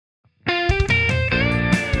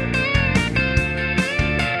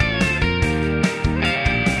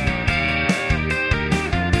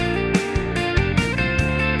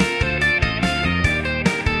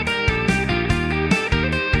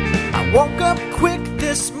quick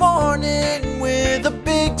this morning with a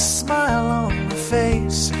big smile on my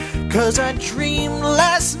face. 'Cause I dreamed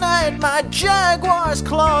last night my Jaguars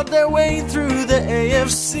clawed their way through the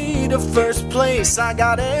AFC to first place. I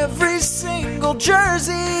got every single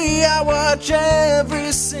jersey, I watch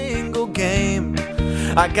every single game.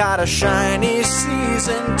 I got a shiny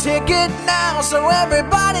season ticket now, so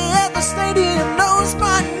everybody at the stadium knows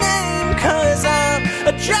my name. 'Cause I'm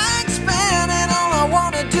a Jags fan and all I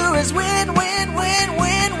wanna do is win, win, win,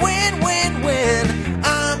 win, win, win, win.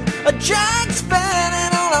 I'm a Jags fan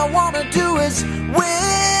and all I wanna do is win.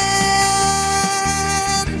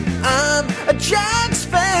 I'm a Jags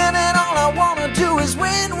fan and all I wanna do is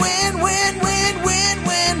win, win, win, win, win,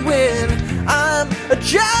 win, win. I'm a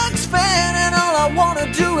Jags fan and all I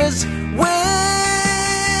wanna do is win.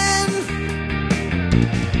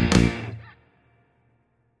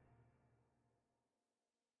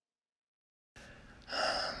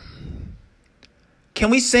 Can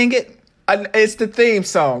we sing it? It's the theme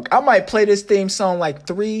song. I might play this theme song like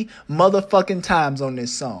 3 motherfucking times on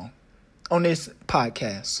this song, on this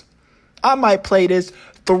podcast. I might play this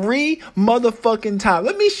 3 motherfucking times.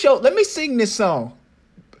 Let me sing this song.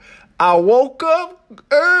 I woke up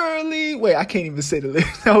early. Wait, I can't even say the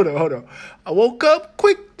lyrics. Hold on. I woke up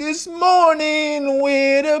quick this morning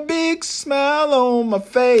with a big smile on my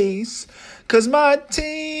face. 'Cause my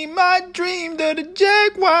team, I dreamed of the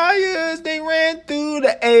Jaguars. They ran through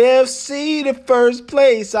the AFC to first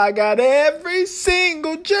place. I got every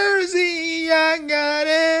single jersey. I got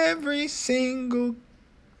every single...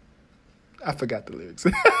 I forgot the lyrics.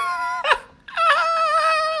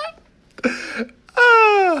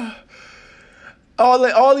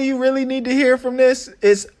 All you really need to hear from this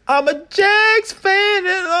is, I'm a Jags fan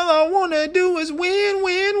and all I want to do is win,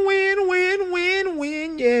 win, win, win, win,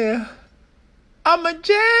 win, yeah. I'm a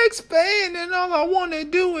Jags fan and all I want to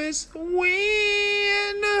do is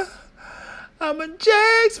win. I'm a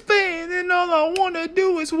Jags fan and all I want to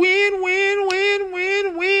do is win, win, win,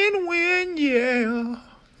 win, win, win, yeah.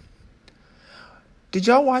 Did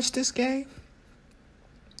y'all watch this game?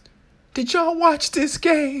 Did y'all watch this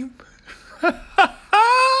game? Did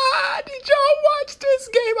y'all watch this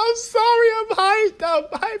game? I'm sorry, I'm hyped. I'm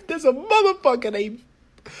hyped as a motherfucker.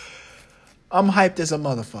 I'm hyped as a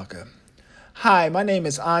motherfucker. Hi, my name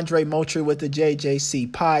is Andre Moultrie with the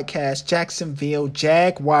JJC podcast, Jacksonville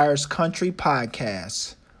Jaguars Country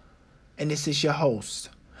Podcast. And this is your host,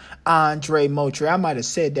 Andre Moultrie. I might have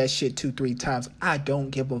said that shit 2-3 times. I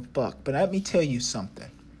don't give a fuck. But let me tell you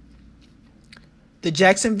something. The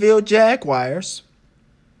Jacksonville Jaguars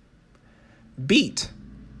beat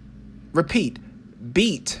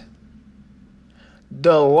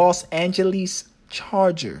the Los Angeles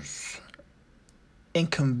Chargers in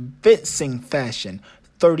convincing fashion,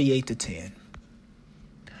 38-10.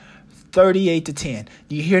 38-10.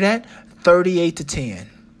 You hear that? 38-10.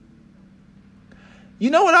 You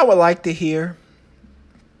know what I would like to hear?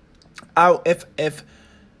 I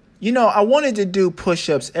wanted to do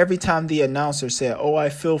push-ups every time the announcer said, "Oh, I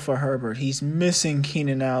feel for Herbert. He's missing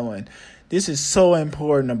Keenan Allen. This is so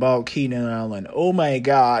important about Keenan Allen. Oh my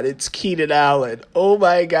God, it's Keenan Allen. Oh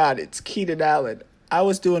my God, it's Keenan Allen." I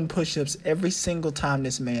was doing push-ups every single time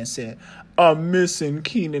this man said, "I'm missing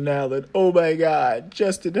Keenan Allen. Oh my God,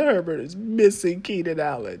 Justin Herbert is missing Keenan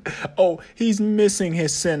Allen. Oh, he's missing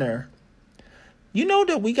his center." You know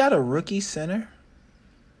that we got a rookie center?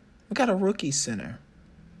 We got a rookie center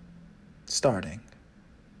starting.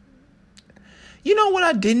 You know what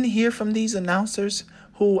I didn't hear from these announcers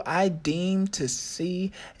who I deemed to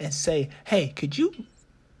see and say, "Hey, could you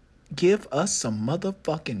give us some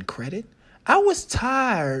motherfucking credit?" I was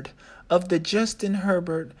tired of the Justin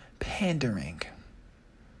Herbert pandering.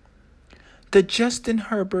 The Justin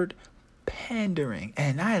Herbert pandering.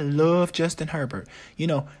 And I love Justin Herbert. You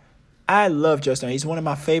know, I love Justin. He's one of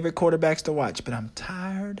my favorite quarterbacks to watch. But I'm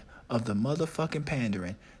tired of the motherfucking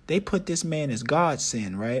pandering. They put this man as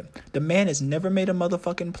godsend, right? The man has never made a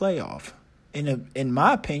motherfucking playoff. In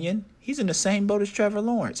my opinion, he's in the same boat as Trevor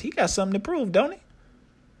Lawrence. He got something to prove, don't he?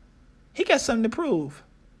 He got something to prove.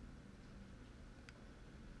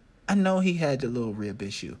 I know he had the little rib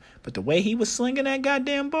issue, but the way he was slinging that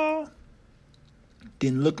goddamn ball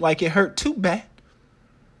didn't look like it hurt too bad.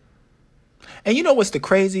 And you know what's the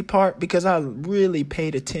crazy part? Because I really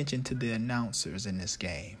paid attention to the announcers in this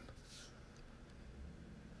game.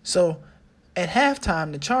 So at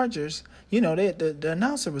halftime, the Chargers, the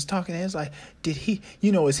announcer was talking, and it's like, did he,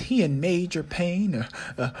 is he in major pain?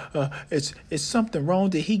 Is something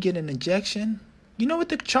wrong? Did he get an injection? You know what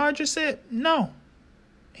the Chargers said? No.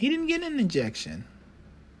 He didn't get an injection.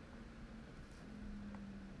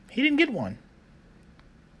 He didn't get one.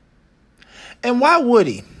 And why would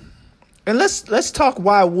he? And let's talk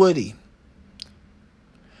why would he?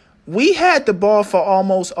 We had the ball for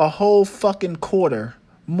almost a whole fucking quarter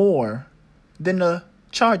more than the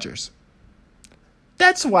Chargers.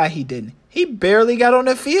 That's why he didn't. He barely got on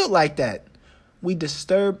the field like that. We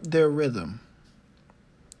disturbed their rhythm.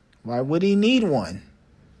 Why would he need one?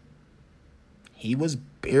 He was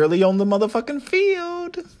barely on the motherfucking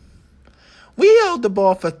field. We held the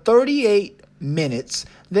ball for 38 minutes.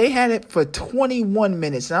 They had it for 21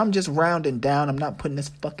 minutes. And I'm just rounding down. I'm not putting this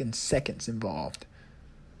fucking seconds involved.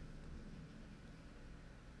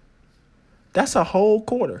 That's a whole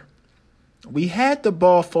quarter. We had the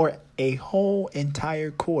ball for a whole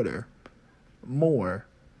entire quarter more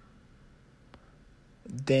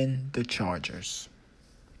than the Chargers.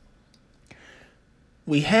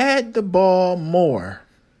 We had the ball more.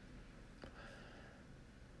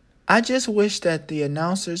 I just wish that the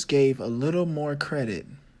announcers gave a little more credit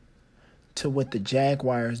to what the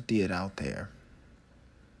Jaguars did out there.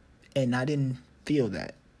 And I didn't feel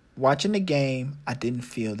that. Watching the game, I didn't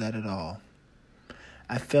feel that at all.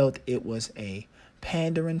 I felt it was a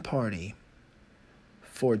pandering party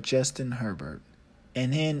for Justin Herbert.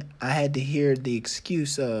 And then I had to hear the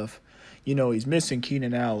excuse of, he's missing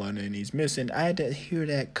Keenan Allen and he's missing. I had to hear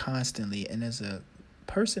that constantly. And as a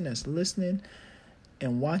person that's listening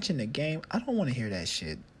and watching the game, I don't want to hear that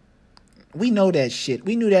shit. We know that shit.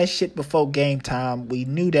 We knew that shit before game time. We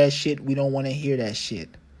knew that shit. We don't want to hear that shit.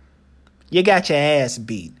 You got your ass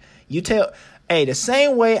beat. Hey, the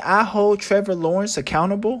same way I hold Trevor Lawrence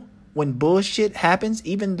accountable when bullshit happens,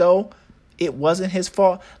 even though it wasn't his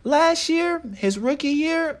fault. Last year, his rookie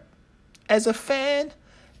year, as a fan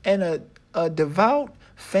and a devout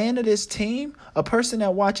fan of this team, a person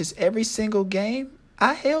that watches every single game,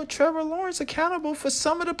 I held Trevor Lawrence accountable for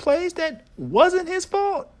some of the plays that wasn't his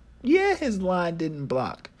fault. Yeah, his line didn't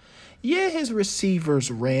block. Yeah, his receivers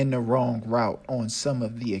ran the wrong route on some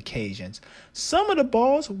of the occasions. Some of the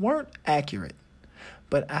balls weren't accurate.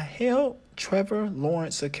 But I held Trevor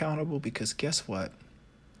Lawrence accountable because guess what?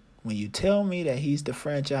 When you tell me that he's the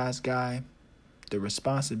franchise guy, the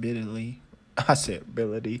responsibility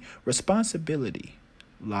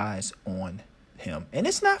lies on him. And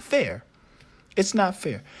it's not fair. It's not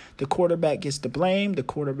fair. The quarterback gets the blame. The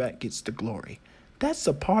quarterback gets the glory. That's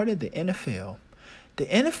a part of the NFL. The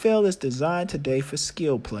NFL is designed today for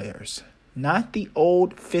skill players, not the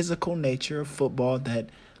old physical nature of football that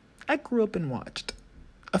I grew up and watched.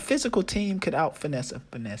 A physical team could out-finesse a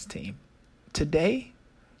finesse team. Today,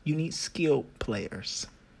 you need skill players.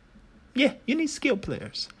 Yeah, you need skill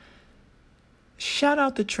players. Shout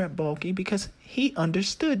out to Trent Baalke because he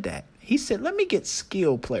understood that. He said, let me get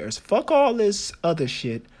skill players. Fuck all this other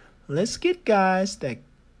shit. Let's get guys that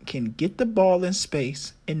can get the ball in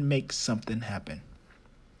space and make something happen.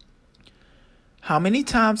 How many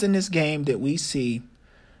times in this game did we see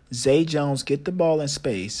Zay Jones get the ball in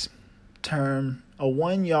space, turn a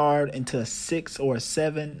 1 yard into a 6 or a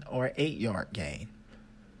 7 or 8 yard gain?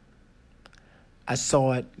 I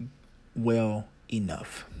saw it well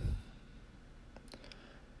enough.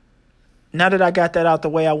 Now that I got that out the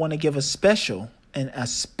way, I want to give a special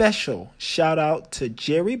shout out to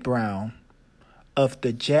Jerry Brown of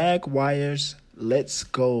the Jaguars Let's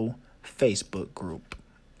Go Facebook group.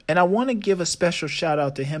 And I want to give a special shout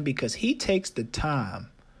out to him because he takes the time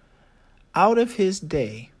out of his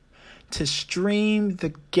day to stream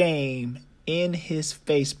the game in his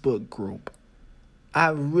Facebook group. I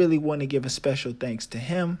really want to give a special thanks to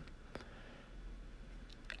him.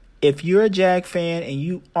 If you're a Jag fan and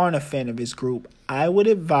you aren't a fan of his group, I would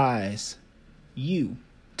advise you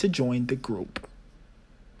to join the group.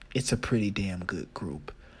 It's a pretty damn good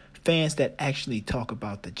group. Fans that actually talk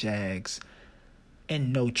about the Jags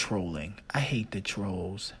and no trolling. I hate the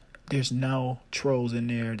trolls. There's no trolls in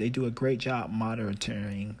there. They do a great job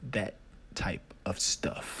monitoring that type of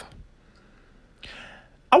stuff.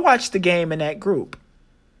 I watched the game in that group,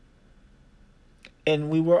 and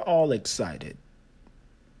we were all excited.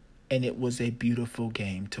 And it was a beautiful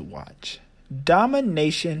game to watch.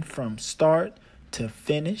 Domination from start to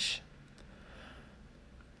finish.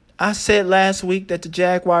 I said last week that the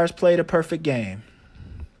Jaguars played a perfect game.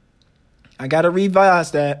 I got to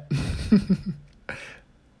revise that.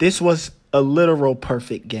 This was a literal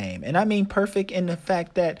perfect game. And I mean perfect in the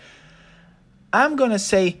fact that I'm going to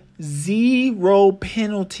say 0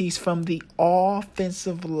 penalties from the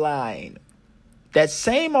offensive line. That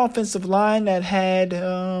same offensive line that had,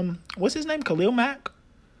 what's his name? Khalil Mack?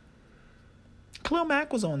 Khalil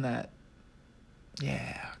Mack was on that.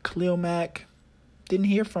 Yeah, Khalil Mack. Didn't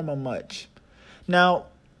hear from him much. Now,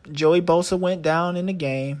 Joey Bosa went down in the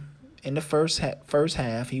game. in the first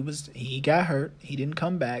half. He got hurt. He didn't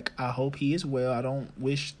come back. I hope he is well. I don't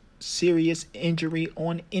wish serious injury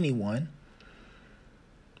on anyone.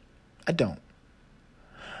 I don't.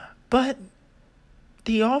 But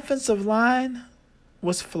the offensive line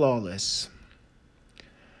was flawless.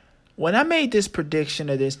 When I made this prediction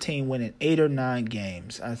of this team winning 8 or 9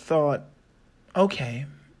 games, I thought, okay,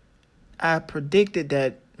 I predicted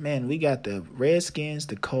that, man, we got the Redskins,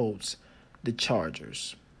 the Colts, the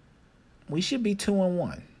Chargers. We should be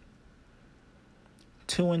 2-1.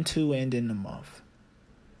 2-2 ending the month.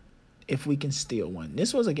 If we can steal one.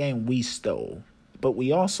 This was a game we stole, but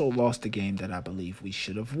we also lost a game that I believe we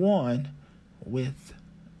should have won with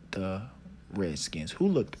the Redskins, who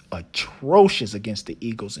looked atrocious against the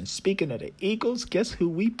Eagles. And speaking of the Eagles, guess who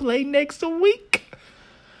we play next week?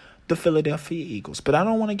 The Philadelphia Eagles. But I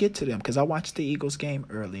don't want to get to them because I watched the Eagles game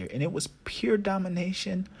earlier, and it was pure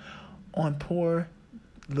domination on poor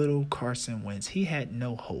little Carson Wentz. He had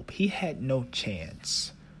no hope. He had no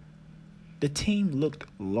chance. The team looked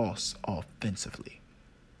lost offensively.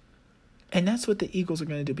 And that's what the Eagles are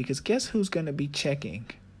going to do, because guess who's going to be checking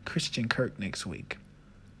Christian Kirk next week?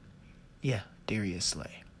 Yeah, Darius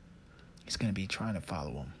Slay. He's going to be trying to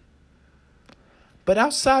follow him. But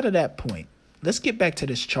outside of that point, let's get back to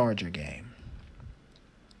this Charger game.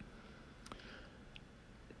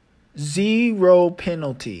 0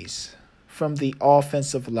 penalties from the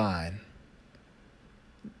offensive line.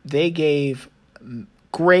 They gave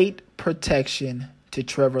great protection to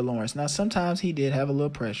Trevor Lawrence. Now, sometimes he did have a little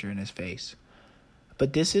pressure in his face.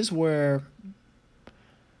 But this is where,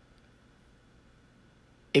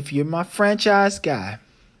 if you're my franchise guy,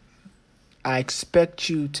 I expect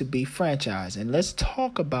you to be franchise. And let's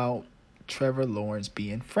talk about Trevor Lawrence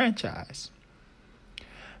being franchise.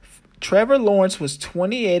 Trevor Lawrence was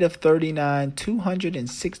 28 of 39,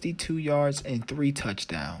 262 yards, and 3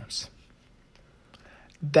 touchdowns.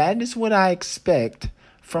 That is what I expect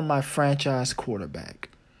from my franchise quarterback.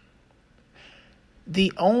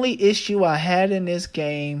 The only issue I had in this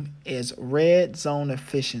game is red zone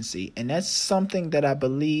efficiency, and that's something that I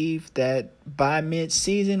believe that by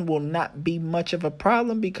mid-season will not be much of a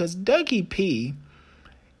problem, because Dougie P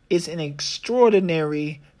is an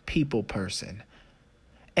extraordinary people person.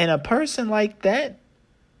 And a person like that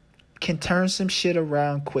can turn some shit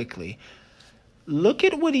around quickly. Look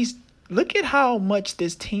at how much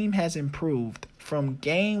this team has improved from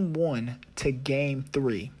game 1 to game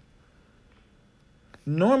 3.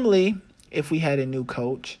 Normally, if we had a new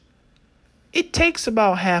coach, it takes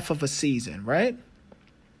about half of a season, right?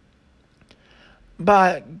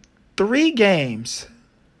 By 3 games,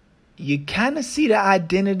 you kind of see the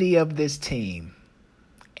identity of this team.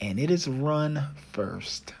 And it is run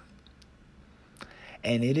first.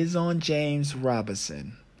 And it is on James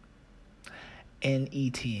Robinson and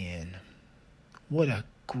ETN. What a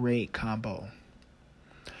great combo.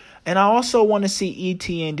 And I also want to see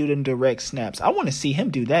ETN do the direct snaps. I want to see him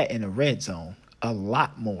do that in the red zone a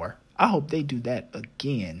lot more. I hope they do that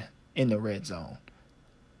again in the red zone.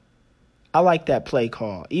 I like that play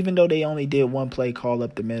call. Even though they only did one play call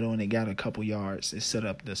up the middle and they got a couple yards to set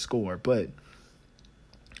up the score. But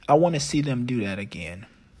I want to see them do that again.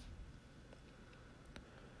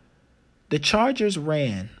 The Chargers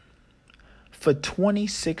ran for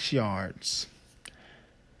 26 yards.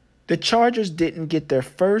 The Chargers didn't get their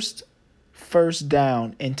first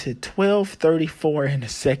down into 12:34 in the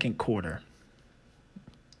second quarter.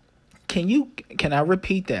 Can I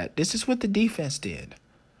repeat that? This is what the defense did.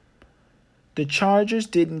 The Chargers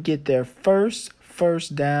didn't get their first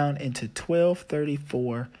down into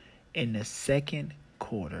 12:34 in the second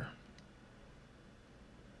quarter.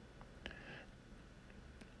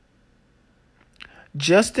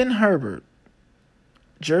 Justin Herbert,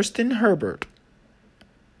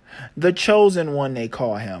 the chosen one they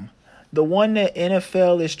call him, the one that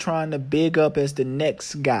NFL is trying to big up as the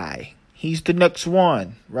next guy. He's the next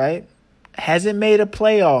one, right? Hasn't made a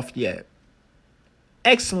playoff yet.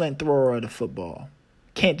 Excellent thrower of the football.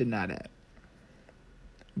 Can't deny that.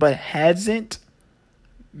 But hasn't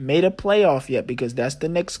made a playoff yet, because that's the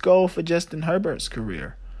next goal for Justin Herbert's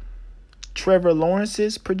career. Trevor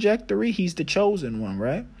Lawrence's trajectory, he's the chosen one,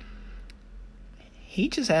 right? He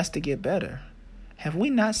just has to get better. Have we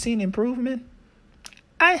not seen improvement?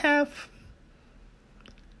 I have,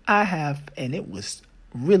 and it was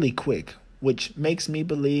really quick, which makes me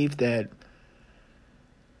believe that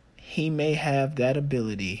he may have that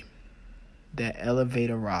ability, that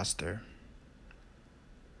elevator roster.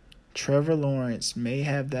 Trevor Lawrence may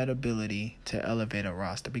have that ability to elevate a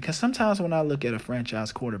roster. Because sometimes when I look at a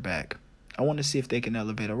franchise quarterback, I want to see if they can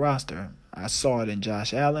elevate a roster. I saw it in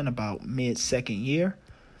Josh Allen about mid-second year.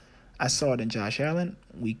 I saw it in Josh Allen.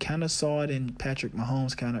 We kind of saw it in Patrick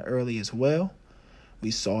Mahomes kind of early as well. We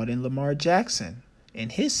saw it in Lamar Jackson in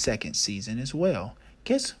his second season as well.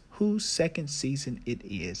 Guess whose second season it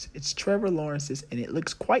is? It's Trevor Lawrence's, and it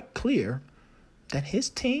looks quite clear that his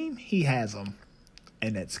team, he has them,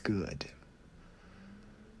 and that's good.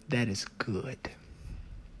 That is good.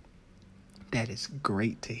 That is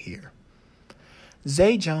great to hear.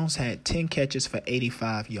 Zay Jones had 10 catches for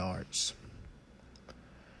 85 yards.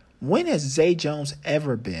 When has Zay Jones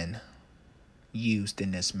ever been used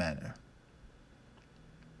in this manner?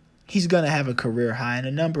 He's going to have a career high in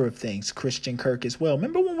a number of things. Christian Kirk as well.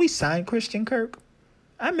 Remember when we signed Christian Kirk?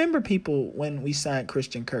 I remember people when we signed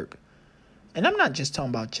Christian Kirk. And I'm not just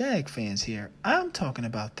talking about Jag fans here. I'm talking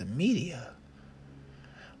about the media.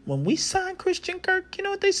 When we signed Christian Kirk, you know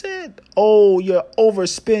what they said? Oh, you're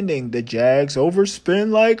overspending. The Jags overspend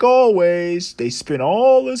like always. They spend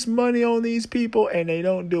all this money on these people and they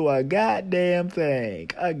don't do a goddamn thing.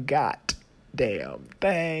 A goddamn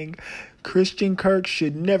thing. Christian Kirk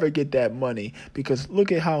should never get that money because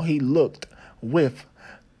look at how he looked with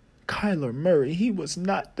Kyler Murray. He was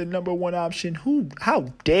not the number one option.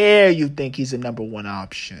 How dare you think he's the number one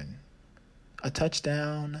option? A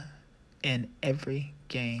touchdown in every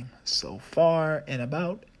game so far and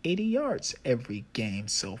about 80 yards every game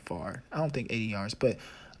so far. I don't think 80 yards, but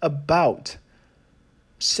about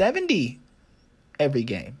 70 every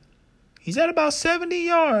game. He's at about 70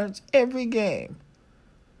 yards every game.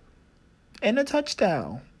 And a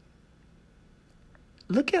touchdown.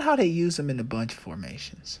 Look at how they use him in the bunch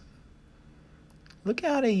formations. Look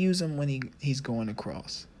at how they use him when he's going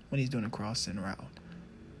across, when he's doing a crossing route.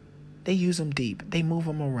 They use him deep. They move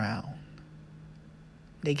him around.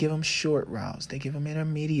 They give him short routes. They give him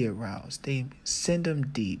intermediate routes. They send him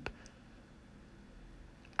deep.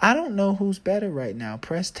 I don't know who's better right now,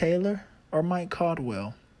 Press Taylor or Mike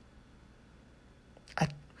Caldwell. I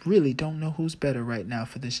really don't know who's better right now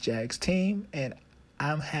for this Jags team, and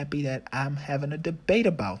I'm happy that I'm having a debate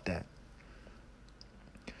about that.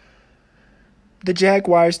 The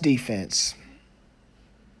Jaguars defense.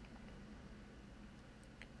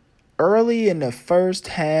 Early in the first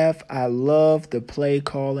half, I loved the play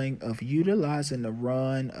calling of utilizing the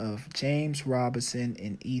run of James Robinson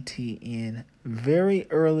and ETN very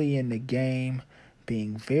early in the game,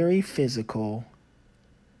 being very physical.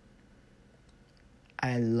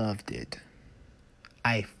 I loved it.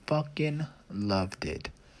 I fucking loved it.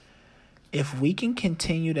 If we can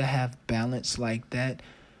continue to have balance like that,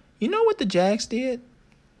 you know what the Jags did?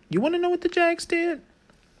 You want to know what the Jags did?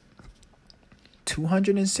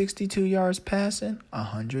 262 yards passing,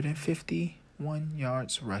 151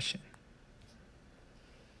 yards rushing.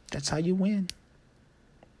 That's how you win.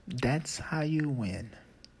 That's how you win.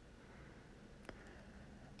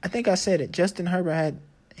 I think I said it. Justin Herbert had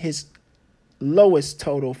his lowest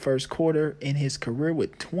total first quarter in his career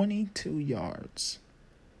with 22 yards.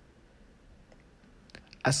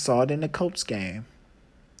 I saw it in the Colts game.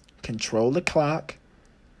 Control the clock.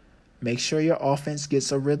 Make sure your offense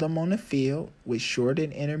gets a rhythm on the field with short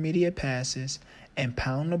and intermediate passes and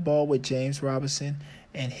pound the ball with James Robinson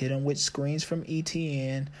and hit him with screens from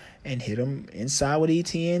ETN and hit him inside with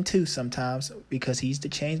ETN too sometimes because he's the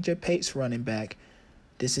change of pace running back.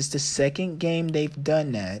 This is the second game they've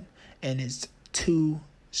done that, and it's 2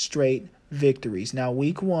 straight victories. Now,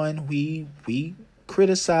 week 1, we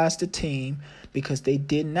criticized the team because they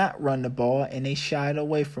did not run the ball and they shied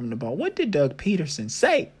away from the ball. What did Doug Peterson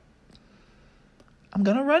say? I'm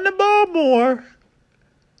going to run the ball more.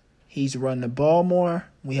 He's run the ball more.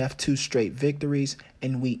 We have 2 straight victories,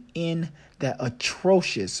 and we end that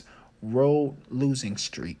atrocious road losing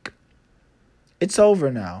streak. It's over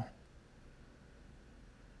now.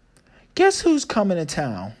 Guess who's coming to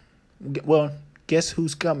town? Well, guess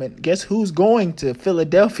who's coming? Guess who's going to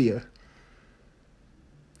Philadelphia?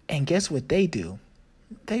 And guess what they do?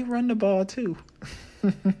 They run the ball too.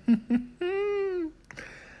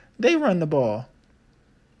 They run the ball.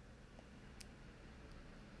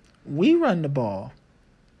 We run the ball.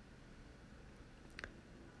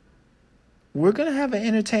 We're going to have an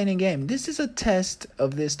entertaining game. This is a test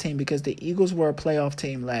of this team because the Eagles were a playoff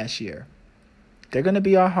team last year. They're going to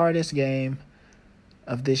be our hardest game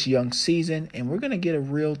of this young season, and we're going to get a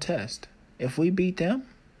real test. If we beat them,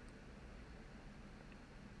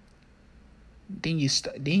 then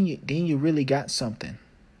you really got something.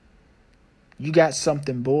 You got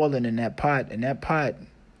something boiling in that pot. And that pot,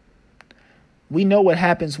 we know what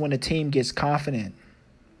happens when a team gets confident.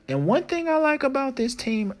 And one thing I like about this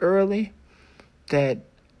team early that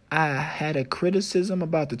I had a criticism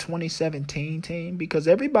about the 2017 team because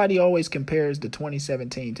everybody always compares the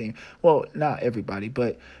 2017 team. Well, not everybody,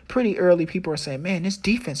 but pretty early people are saying, man, this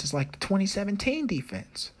defense is like the 2017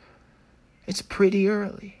 defense. It's pretty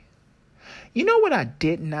early. You know what I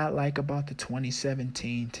did not like about the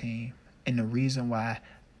 2017 team and the reason why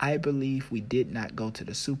I believe we did not go to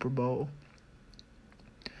the Super Bowl?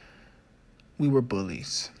 We were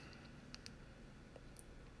bullies.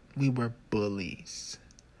 We were bullies.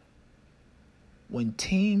 When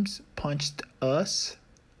teams punched us,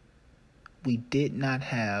 we did not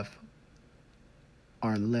have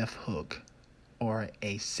our left hook or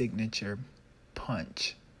a signature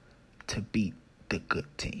punch to beat the good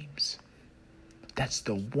teams. That's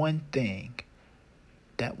the one thing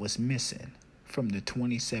that was missing from the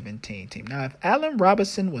 2017 team. Now, if Allen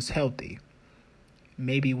Robinson was healthy,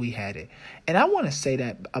 maybe we had it. And I want to say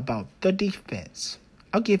that about the defense.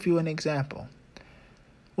 I'll give you an example.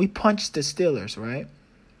 We punched the Steelers, right?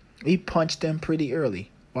 We punched them pretty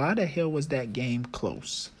early. Why the hell was that game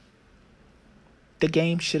close? The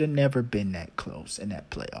game should have never been that close in that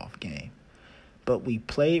playoff game. But we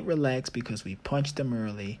played relaxed because we punched them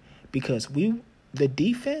early. Because the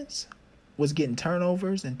defense was getting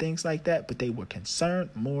turnovers and things like that, but they were concerned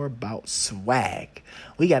more about swag.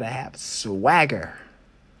 We got to have swagger.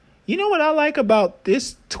 You know what I like about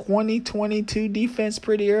this 2022 defense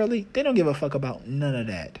pretty early? They don't give a fuck about none of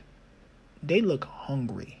that. They look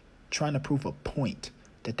hungry, trying to prove a point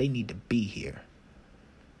that they need to be here.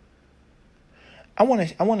 I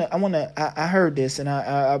heard this, and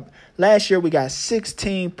I last year we got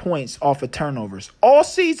 16 points off of turnovers. All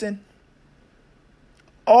season,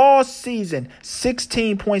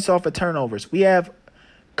 16 points off of turnovers. We have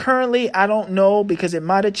currently, I don't know because it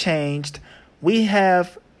might have changed, we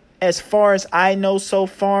have, as far as I know so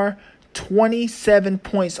far, 27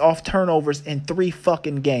 points off turnovers in 3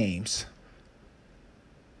 fucking games.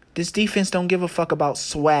 This defense don't give a fuck about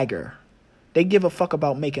swagger. They give a fuck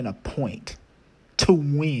about making a point to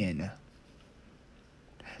win.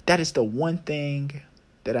 That is the one thing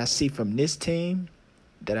that I see from this team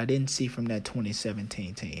that I didn't see from that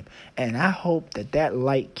 2017 team. And I hope that that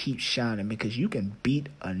light keeps shining because you can beat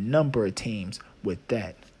a number of teams with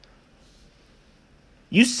that.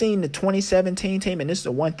 You seen the 2017 team, and this is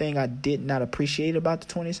the one thing I did not appreciate about the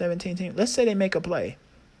 2017 team. Let's say they make a play.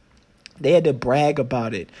 They had to brag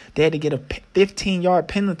about it. They had to get a 15-yard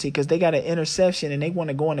penalty because they got an interception and they want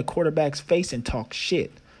to go in the quarterback's face and talk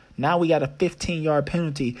shit. Now we got a 15-yard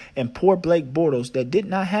penalty, and poor Blake Bortles, that did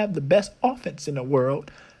not have the best offense in the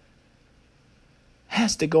world,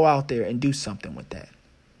 has to go out there and do something with that.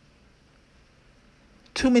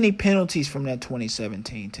 Too many penalties from that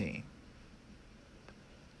 2017 team.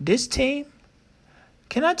 This team,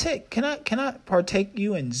 can I partake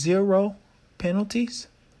you in 0 penalties?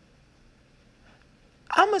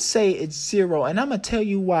 I'm going to say it's 0, and I'm going to tell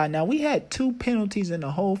you why. Now, we had 2 penalties in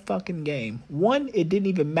the whole fucking game. One, it didn't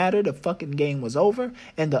even matter. The fucking game was over.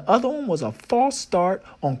 And the other one was a false start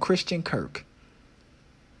on Christian Kirk.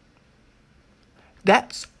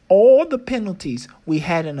 That's all the penalties we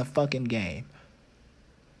had in a fucking game.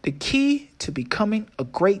 The key to becoming a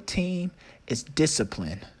great team is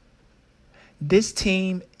discipline. This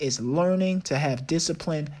team is learning to have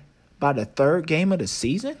discipline by the 3rd game of the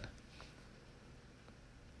season.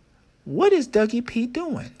 What is Dougie P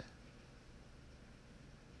doing?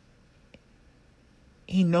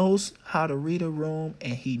 He knows how to read a room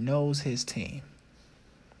and he knows his team.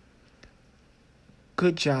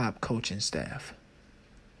 Good job, coaching staff.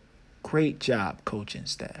 Great job, coaching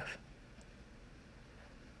staff.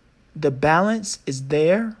 The balance is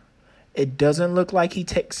there. It doesn't look like he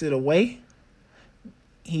takes it away.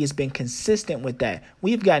 He has been consistent with that.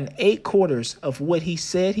 We've gotten 8 quarters of what he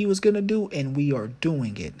said he was going to do, and we are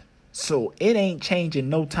doing it. So it ain't changing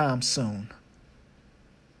no time soon.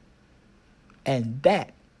 And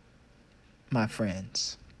that, my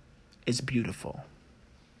friends, is beautiful.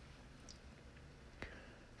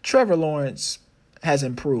 Trevor Lawrence has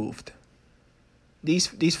improved.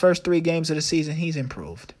 These first 3 games of the season, he's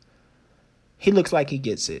improved. He looks like he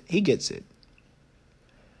gets it. He gets it.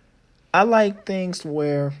 I like things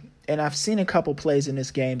where, and I've seen a couple plays in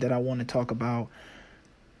this game that I want to talk about.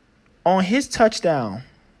 On his touchdown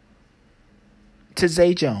to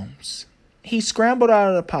Zay Jones, he scrambled out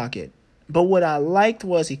of the pocket. But what I liked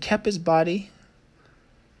was he kept his body.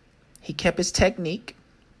 He kept his technique.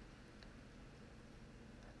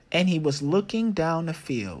 And he was looking down the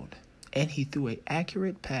field. And he threw an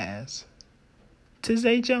accurate pass to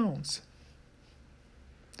Zay Jones.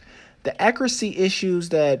 The accuracy issues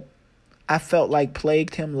that I felt like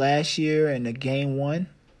plagued him last year in the game 1,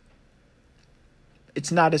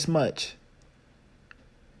 It's not as much.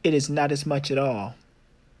 It is not as much at all.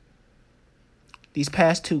 These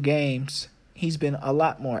past 2 games, he's been a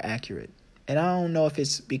lot more accurate. And I don't know if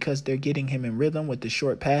it's because they're getting him in rhythm with the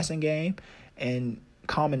short passing game and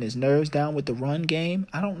calming his nerves down with the run game.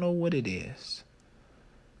 I don't know what it is.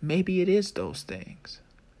 Maybe it is those things.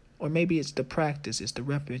 Or maybe it's the practice, it's the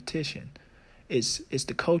repetition. It's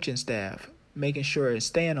the coaching staff making sure it's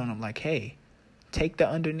staying on him like, hey, take the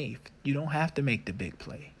underneath. You don't have to make the big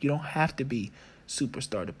play. You don't have to be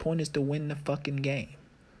superstar. The point is to win the fucking game.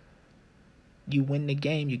 You win the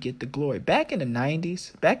game, you get the glory. Back in the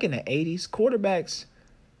 90s, back in the 80s, quarterbacks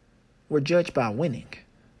were judged by winning.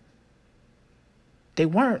 They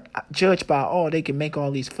weren't judged by, oh, they can make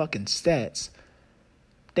all these fucking stats.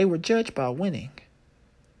 They were judged by winning.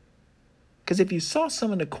 Because if you saw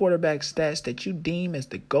some of the quarterback stats that you deem as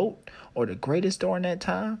the GOAT or the greatest during that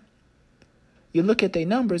time, you look at their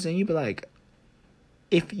numbers and you be like,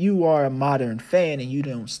 if you are a modern fan and you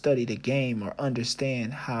don't study the game or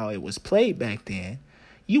understand how it was played back then,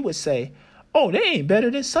 you would say, oh, they ain't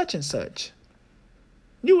better than such and such.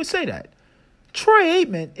 You would say that. Troy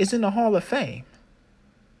Aikman is in the Hall of Fame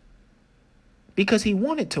because he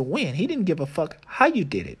wanted to win. He didn't give a fuck how you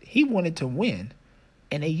did it. He wanted to win.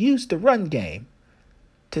 And they used the run game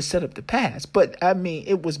to set up the pass. But, I mean,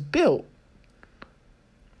 it was built.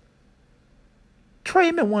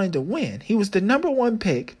 Troy Aikman wanted to win. He was the number 1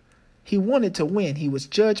 pick. He wanted to win. He was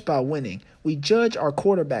judged by winning. We judge our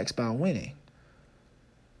quarterbacks by winning.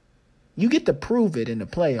 You get to prove it in the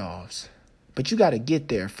playoffs, but you got to get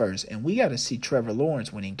there first. And we got to see Trevor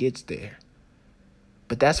Lawrence when he gets there.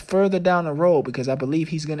 But that's further down the road because I believe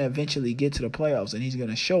he's going to eventually get to the playoffs and he's going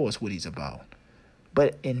to show us what he's about.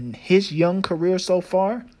 But in his young career so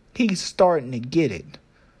far, he's starting to get it.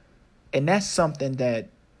 And that's something that,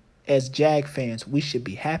 as Jag fans, we should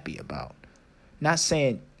be happy about. Not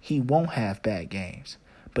saying he won't have bad games.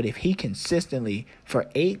 But if he consistently, for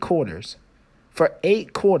 8 quarters,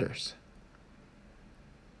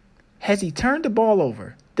 has he turned the ball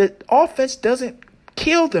over? The offense doesn't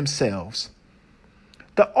kill themselves.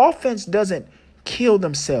 The offense doesn't kill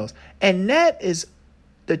themselves. And that is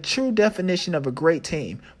the true definition of a great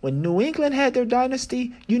team. When New England had their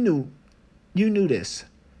dynasty, you knew this.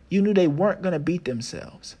 You knew they weren't going to beat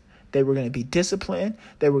themselves. They were going to be disciplined.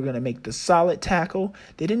 They were going to make the solid tackle.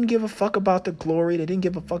 They didn't give a fuck about the glory. They didn't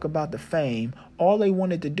give a fuck about the fame. All they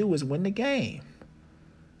wanted to do was win the game.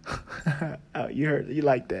 Oh, you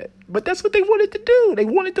like that. But that's what they wanted to do. They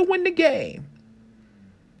wanted to win the game.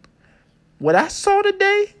 What I saw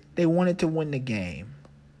today, they wanted to win the game.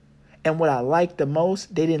 And what I liked the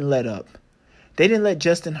most, they didn't let up. They didn't let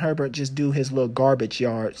Justin Herbert just do his little garbage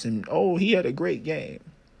yards and, oh, he had a great game.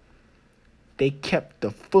 They kept the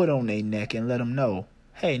foot on their neck and let them know,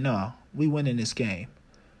 hey, no, we winning this game.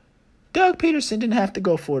 Doug Peterson didn't have to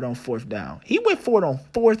go for it on 4th down. He went for it on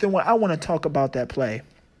 4th and 1. I want to talk about that play.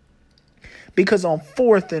 Because on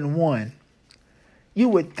 4th and 1, you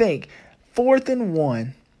would think 4th and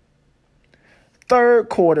 1, 3rd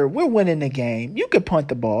quarter, we're winning the game. You could punt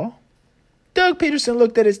the ball. Doug Peterson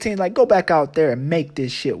looked at his team like, go back out there and make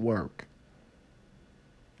this shit work.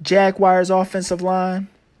 Jaguars offensive line.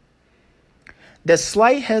 The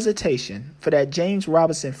slight hesitation for that James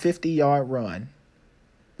Robinson 50-yard run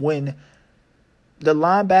when the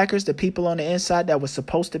linebackers, the people on the inside that was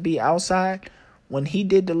supposed to be outside, when he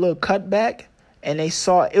did the little cutback and they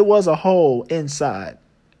saw it was a hole inside.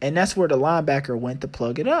 And that's where the linebacker went to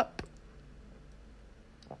plug it up.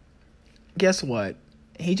 Guess what?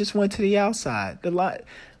 He just went to the outside.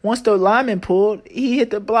 Once the lineman pulled, he hit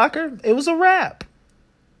the blocker. It was a wrap.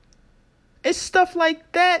 It's stuff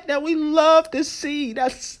like that that we love to see.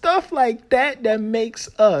 That's stuff like that that makes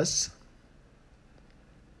us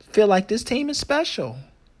feel like this team is special.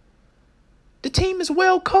 The team is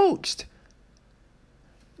well coached.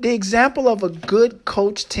 The example of a good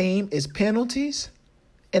coached team is penalties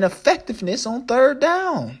and effectiveness on 3rd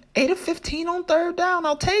down. 8 of 15 on 3rd down.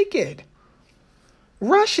 I'll take it.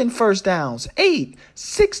 Rushing first downs, 8,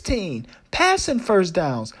 16. Passing first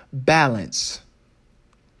downs, balance.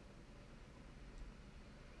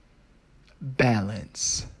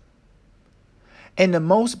 Balance. And the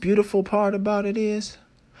most beautiful part about it is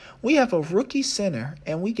we have a rookie center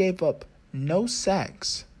and we gave up no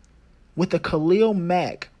sacks with a Khalil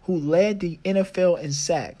Mack who led the NFL in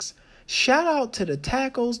sacks. Shout out to the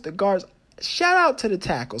tackles, the guards. Shout out to the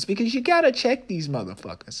tackles because you got to check these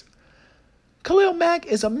motherfuckers. Khalil Mack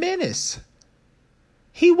is a menace.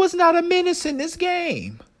 He was not a menace in this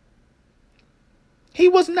game. He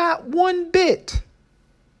was not one bit.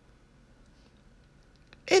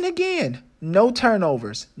 And again, No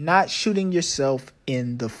turnovers. Not shooting yourself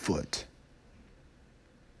in the foot.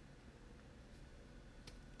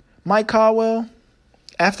 Mike Caldwell,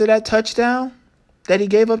 after that touchdown that he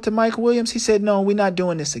gave up to Mike Williams, he said, no, we're not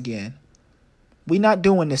doing this again. We're not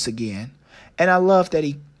doing this again. And I love that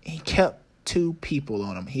he kept two people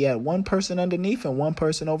on him. He had one person underneath and one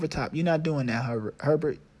person over top. You're not doing that, Herbert.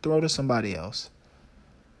 Herbert, throw to somebody else.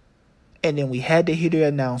 And then we had to hear the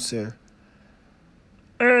announcer.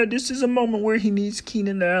 This is a moment where he needs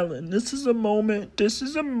Keenan Allen. This is a moment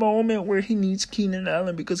where he needs Keenan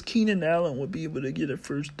Allen because Keenan Allen would be able to get a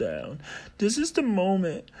first down. This is the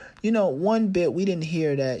moment. One bit we didn't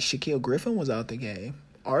hear that Shaquille Griffin was out the game.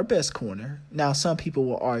 Our best corner. Now, some people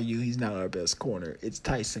will argue he's not our best corner. It's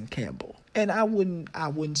Tyson Campbell. And I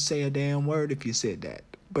wouldn't say a damn word if you said that.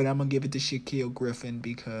 But I'm going to give it to Shaquille Griffin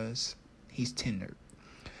because he's tenured.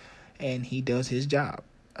 And he does his job.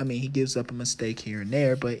 I mean, he gives up a mistake here and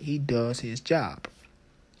there, but he does his job.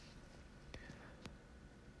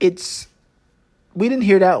 We didn't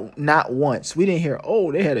hear that not once. We didn't hear,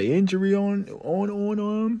 they had an injury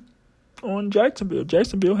on Jacksonville.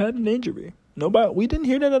 Jacksonville had an injury. We didn't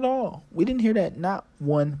hear that at all. We didn't hear that not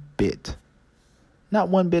one bit. Not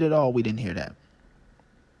one bit at all. We didn't hear that.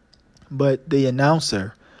 But the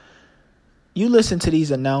announcer, you listen to these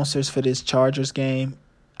announcers for this Chargers game,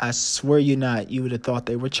 I swear you would have thought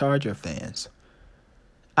they were Charger fans.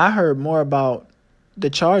 I heard more about the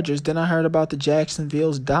Chargers than I heard about the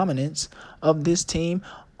Jacksonville's dominance of this team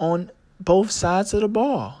on both sides of the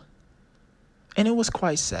ball. And it was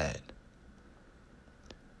quite sad.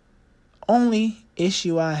 Only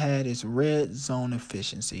issue I had is red zone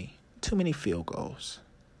efficiency. Too many field goals.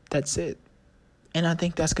 That's it. And I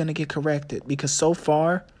think that's going to get corrected because so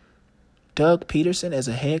far, Doug Peterson as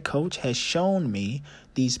a head coach has shown me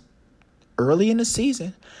these early in the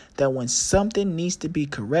season that when something needs to be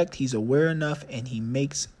correct, he's aware enough and he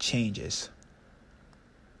makes changes.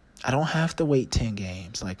 I don't have to wait 10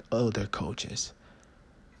 games like other coaches.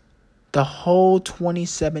 The whole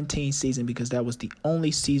 2017 season, because that was the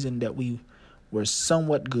only season that we were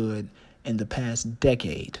somewhat good in the past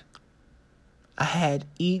decade, I had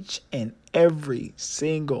each and every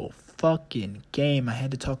single fucking game I had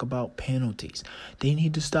to talk about penalties. They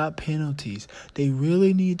need to stop penalties. They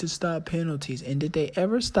really need to stop penalties. And did they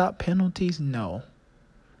ever stop penalties? No.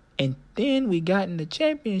 And then we got in the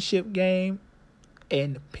championship game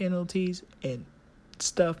and penalties and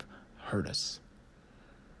stuff hurt us.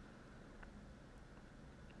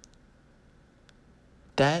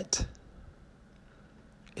 That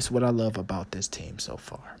is what I love about this team so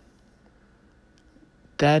far.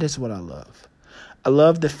 That is what I love. I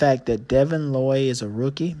love the fact that Devin Lloyd is a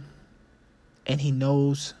rookie and he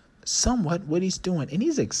knows somewhat what he's doing and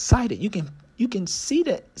he's excited. You can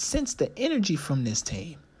sense the energy from this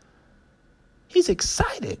team. He's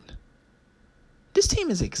excited. This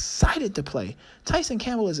team is excited to play. Tyson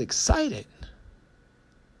Campbell is excited.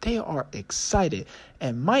 They are excited.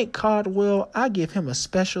 And Mike Caldwell, I give him a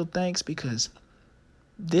special thanks because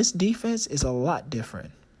this defense is a lot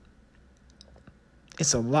different.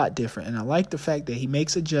 It's a lot different. And I like the fact that he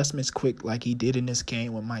makes adjustments quick like he did in this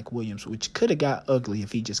game with Mike Williams, which could have got ugly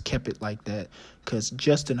if he just kept it like that because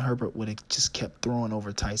Justin Herbert would have just kept throwing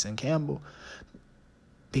over Tyson Campbell.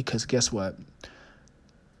 Because guess what?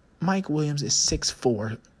 Mike Williams is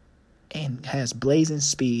 6'4" and has blazing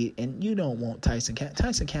speed, and you don't want Tyson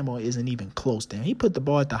Campbell isn't even close to him. He put the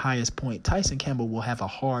ball at the highest point. Tyson Campbell will have a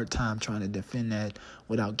hard time trying to defend that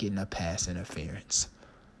without getting a pass interference.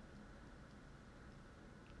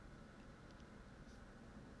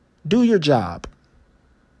 Do your job.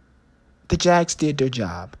 The Jags did their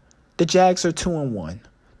job. The Jags are 2-1.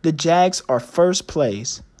 The Jags are first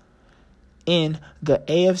place in the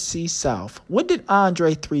AFC South. What did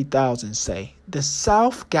Andre 3000 say? The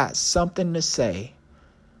South got something to say.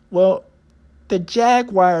 Well, the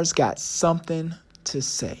Jaguars got something to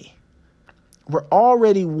say. We're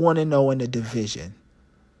already 1-0 in the division.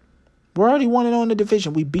 We're already 1-0 in the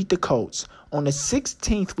division. We beat the Colts. On the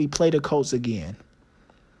 16th, we play the Colts again.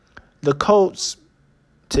 The Colts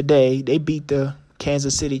today, they beat the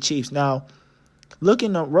Kansas City Chiefs. Now,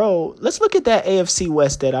 looking the road, let's look at that AFC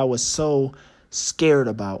West that I was so scared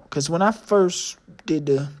about. Because when I first did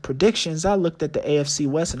the predictions, I looked at the AFC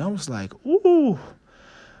West and I was like, ooh,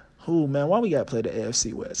 man, why we got to play the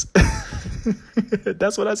AFC West?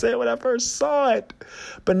 That's what I said when I first saw it.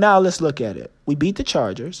 But now let's look at it. We beat the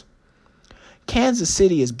Chargers. Kansas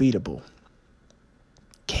City is beatable.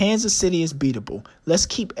 Kansas City is beatable. Let's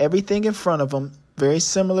keep everything in front of them. Very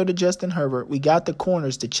similar to Justin Herbert. We got the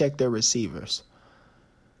corners to check their receivers.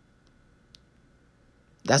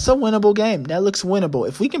 That's a winnable game. That looks winnable.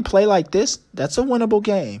 If we can play like this, that's a winnable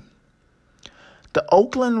game. The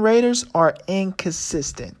Oakland Raiders are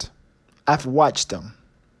inconsistent. I've watched them.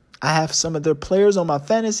 I have some of their players on my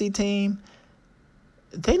fantasy team.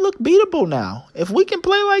 They look beatable now. If we can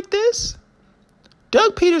play like this,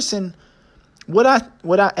 Doug Peterson, I'm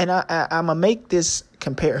gonna make this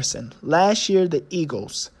comparison. Last year, the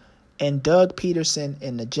Eagles and Doug Peterson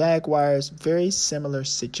and the Jaguars, very similar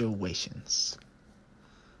situations.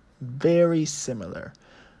 Very similar.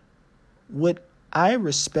 What I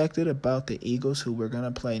respected about the Eagles, who we're going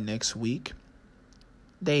to play next week,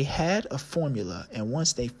 they had a formula, and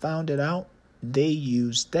once they found it out, they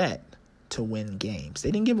used that to win games.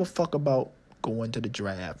 They didn't give a fuck about going to the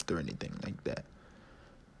draft or anything like that.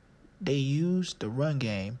 They used the run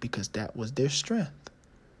game because that was their strength.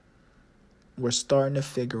 We're starting to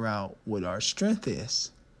figure out what our strength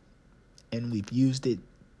is, and we've used it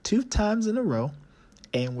 2 times in a row.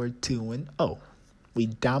 And we're 2-0. We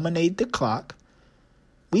dominate the clock.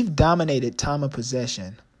 We've dominated time of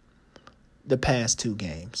possession the past 2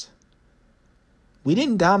 games. We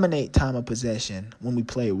didn't dominate time of possession when we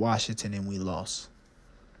played Washington and we lost.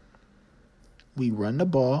 We run the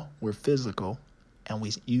ball, we're physical, and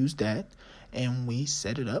we use that, and we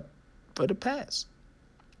set it up for the pass.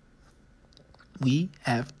 We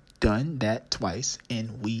have done that twice,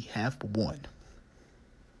 and we have won.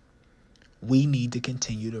 We need to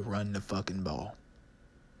continue to run the fucking ball.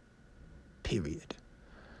 Period.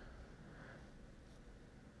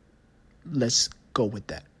 Let's go with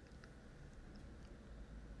that.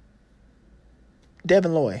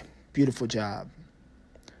 Devin Lloyd, beautiful job.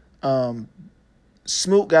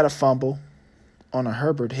 Smoot got a fumble on a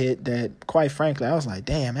Herbert hit that, quite frankly, I was like,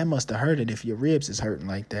 damn, that must have hurt it if your ribs is hurting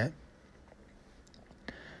like that.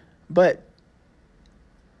 But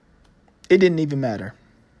it didn't even matter.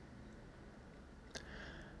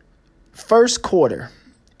 First quarter,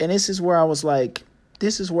 and this is where I'm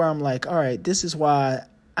like, all right, this is why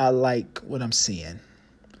I like what I'm seeing.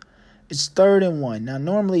 It's 3rd and 1. Now,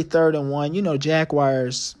 normally 3rd and 1,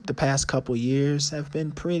 Jaguars the past couple years have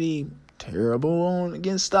been pretty terrible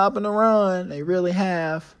against stopping the run. They really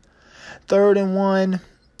have. 3rd and 1,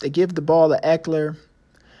 they give the ball to Eckler,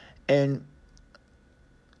 and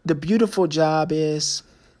the beautiful job is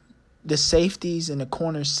the safeties and the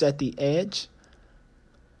corners set the edge.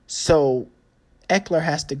 So Eckler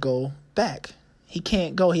has to go back. He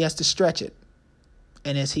can't go. He has to stretch it.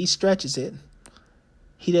 And as he stretches it,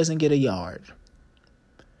 he doesn't get a yard.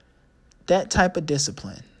 That type of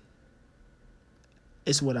discipline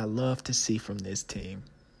is what I love to see from this team.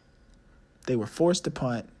 They were forced to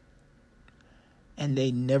punt, and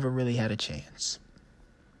they never really had a chance.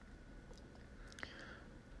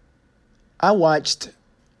 I watched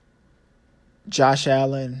Josh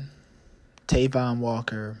Allen, Tavon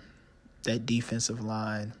Walker, that defensive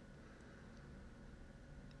line,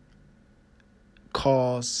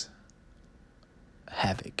 cause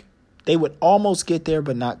havoc. They would almost get there,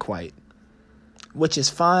 but not quite, which is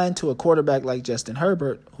fine to a quarterback like Justin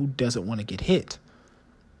Herbert, who doesn't want to get hit.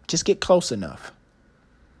 Just get close enough.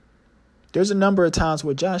 There's a number of times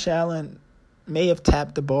where Josh Allen may have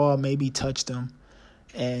tapped the ball, maybe touched him,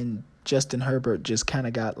 and Justin Herbert just kind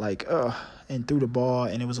of got and threw the ball,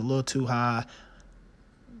 and it was a little too high.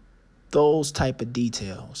 Those type of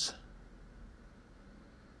details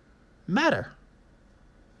matter.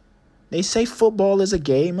 They say football is a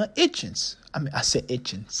game of inches. I said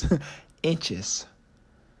inches. Inches.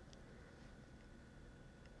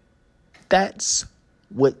 That's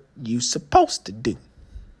what you're supposed to do.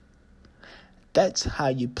 That's how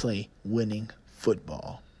you play winning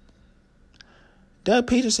football. Doug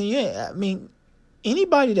Peterson,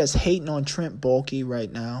 anybody that's hating on Trent Baalke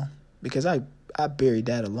right now, because I buried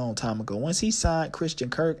that a long time ago. Once he signed Christian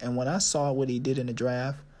Kirk, and when I saw what he did in the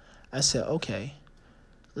draft, I said, okay,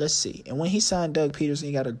 let's see. And when he signed Doug Peterson,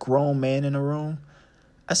 he got a grown man in the room.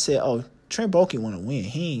 I said, oh, Trent Baalke want to win.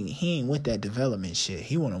 He ain't with that development shit.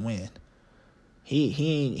 He want to win.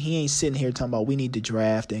 He ain't sitting here talking about we need to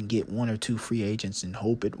draft and get 1 or 2 free agents and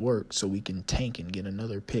hope it works so we can tank and get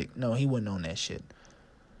another pick. No, he wasn't on that shit.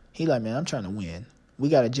 He like, man, I'm trying to win. We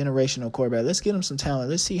got a generational quarterback. Let's get him some talent.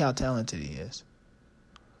 Let's see how talented he is.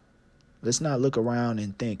 Let's not look around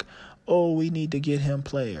and think, oh, we need to get him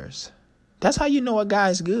players. That's how you know a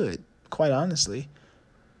guy's good, quite honestly.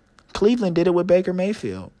 Cleveland did it with Baker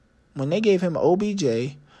Mayfield. When they gave him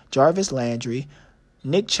OBJ, Jarvis Landry,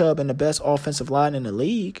 Nick Chubb, and the best offensive line in the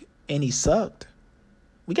league, and he sucked.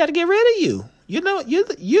 We got to get rid of you. You're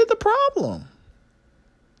the problem.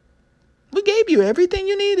 We gave you everything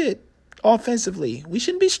you needed offensively. We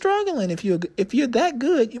shouldn't be struggling if you're that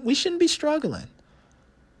good. We shouldn't be struggling.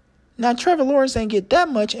 Now, Trevor Lawrence ain't get that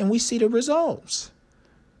much, and we see the results.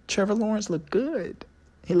 Trevor Lawrence look good.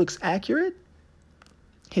 He looks accurate.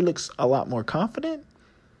 He looks a lot more confident.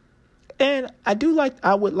 And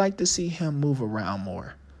I would like to see him move around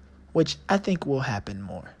more, which I think will happen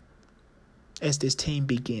more as this team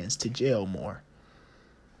begins to gel more.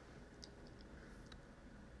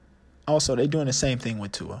 Also, they're doing the same thing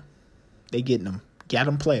with Tua. They got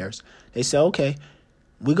them players. They say, okay,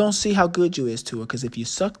 we're going to see how good you is, Tua, because if you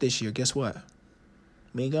suck this year, guess what?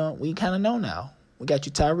 We kind of know now. We got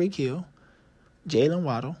you Tyreek Hill, Jalen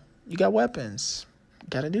Waddle. You got weapons.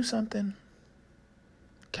 Got to do something.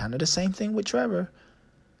 Kind of the same thing with Trevor.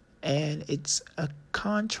 And it's a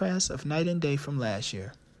contrast of night and day from last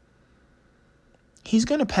year. He's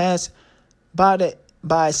going to pass by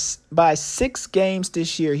 6 games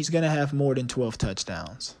this year. He's going to have more than 12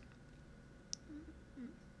 touchdowns.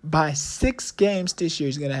 By 6 games this year,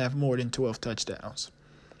 he's going to have more than 12 touchdowns.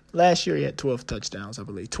 Last year, he had 12 touchdowns, I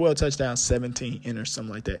believe. 12 touchdowns, 17 inners,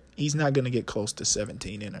 something like that. He's not going to get close to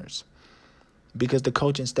 17 inners because the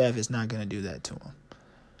coaching staff is not going to do that to him.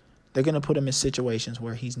 They're going to put him in situations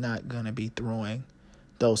where he's not going to be throwing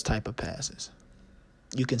those type of passes.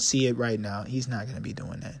 You can see it right now. He's not going to be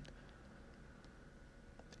doing that.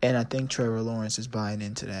 And I think Trevor Lawrence is buying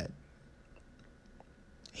into that.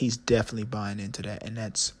 He's definitely buying into that, and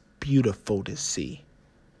that's beautiful to see.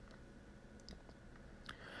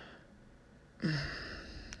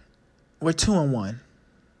 We're 2-1.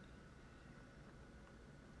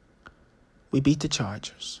 We beat the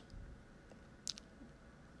Chargers.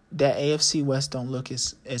 That AFC West don't look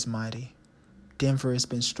as mighty. Denver has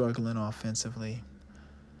been struggling offensively.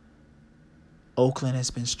 Oakland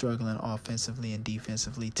has been struggling offensively and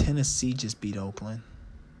defensively. Tennessee just beat Oakland.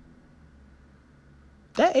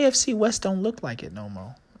 That AFC West don't look like it no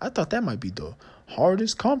more. I thought that might be the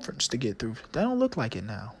hardest conference to get through. That don't look like it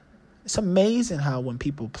now. It's amazing how when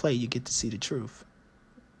people play, you get to see the truth.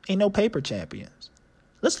 Ain't no paper champions.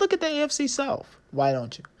 Let's look at the AFC South. Why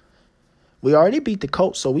don't you? We already beat the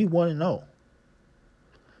Colts, so we 1-0.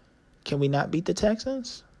 Can we not beat the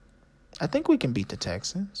Texans? I think we can beat the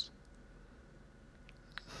Texans.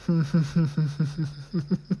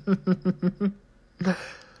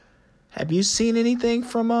 Have you seen anything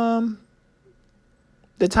from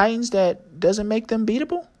the Titans that doesn't make them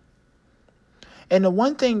beatable? And the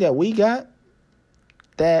one thing that we got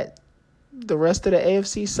that the rest of the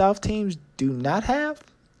AFC South teams do not have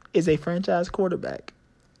is a franchise quarterback.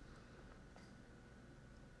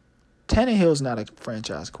 Tannehill's not a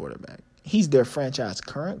franchise quarterback. He's their franchise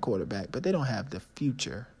current quarterback, but they don't have the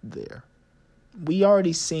future there. We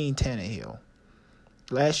already seen Tannehill.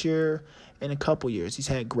 Last year and a couple years, he's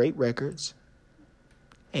had great records.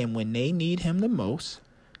 And when they need him the most,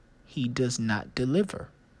 he does not deliver.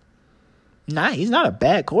 He's not a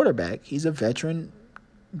bad quarterback. He's a veteran,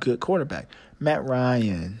 good quarterback. Matt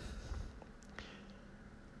Ryan.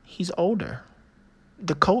 He's older.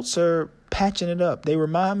 The Colts are patching it up. They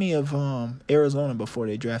remind me of Arizona before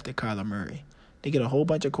they drafted Kyler Murray. They get a whole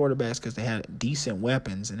bunch of quarterbacks because they had decent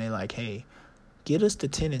weapons, and they're like, hey, get us to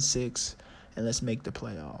 10-6, and let's make the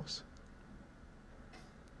playoffs.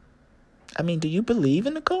 I mean, do you believe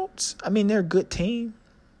in the Colts? I mean, they're a good team.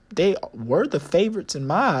 They were the favorites in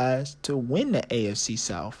my eyes to win the AFC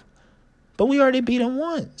South. But we already beat them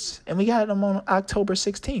once, and we got them on October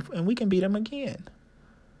 16th, and we can beat them again.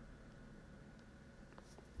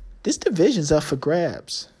 This division's up for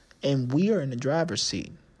grabs, and we are in the driver's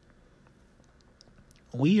seat.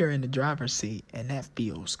 We are in the driver's seat, and that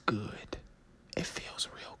feels good. It feels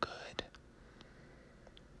real good.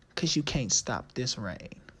 Because you can't stop this rain.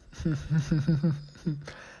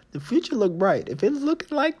 The future look bright. If it's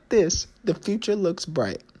looking like this, the future looks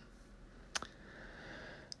bright.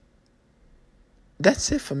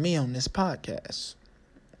 That's it for me on this podcast.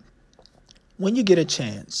 When you get a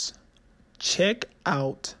chance, check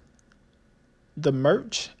out the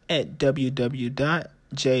merch at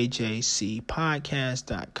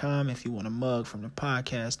www.jjcpodcast.com if you want a mug from the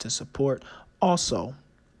podcast to support. Also,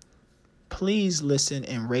 please listen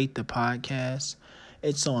and rate the podcast.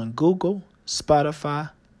 It's on Google,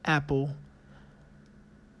 Spotify, Apple.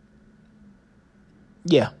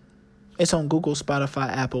 Yeah, it's on Google, Spotify,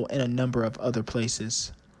 Apple, and a number of other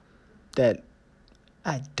places that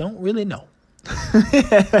I don't really know.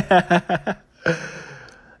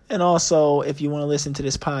 And also, if you want to listen to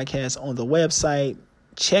this podcast on the website,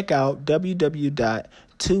 check out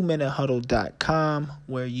www.2minutehuddle.com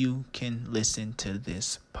where you can listen to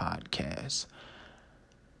this podcast.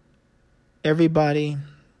 Everybody,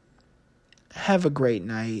 have a great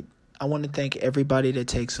night. I want to thank everybody that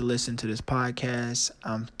takes a listen to this podcast.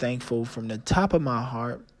 I'm thankful from the top of my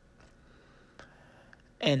heart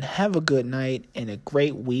And have a good night and a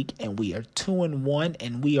great week. And we are 2-1.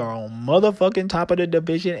 And we are on motherfucking top of the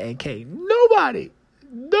division. And can't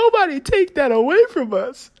nobody take that away from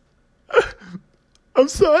us. I'm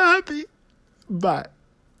so happy. Bye.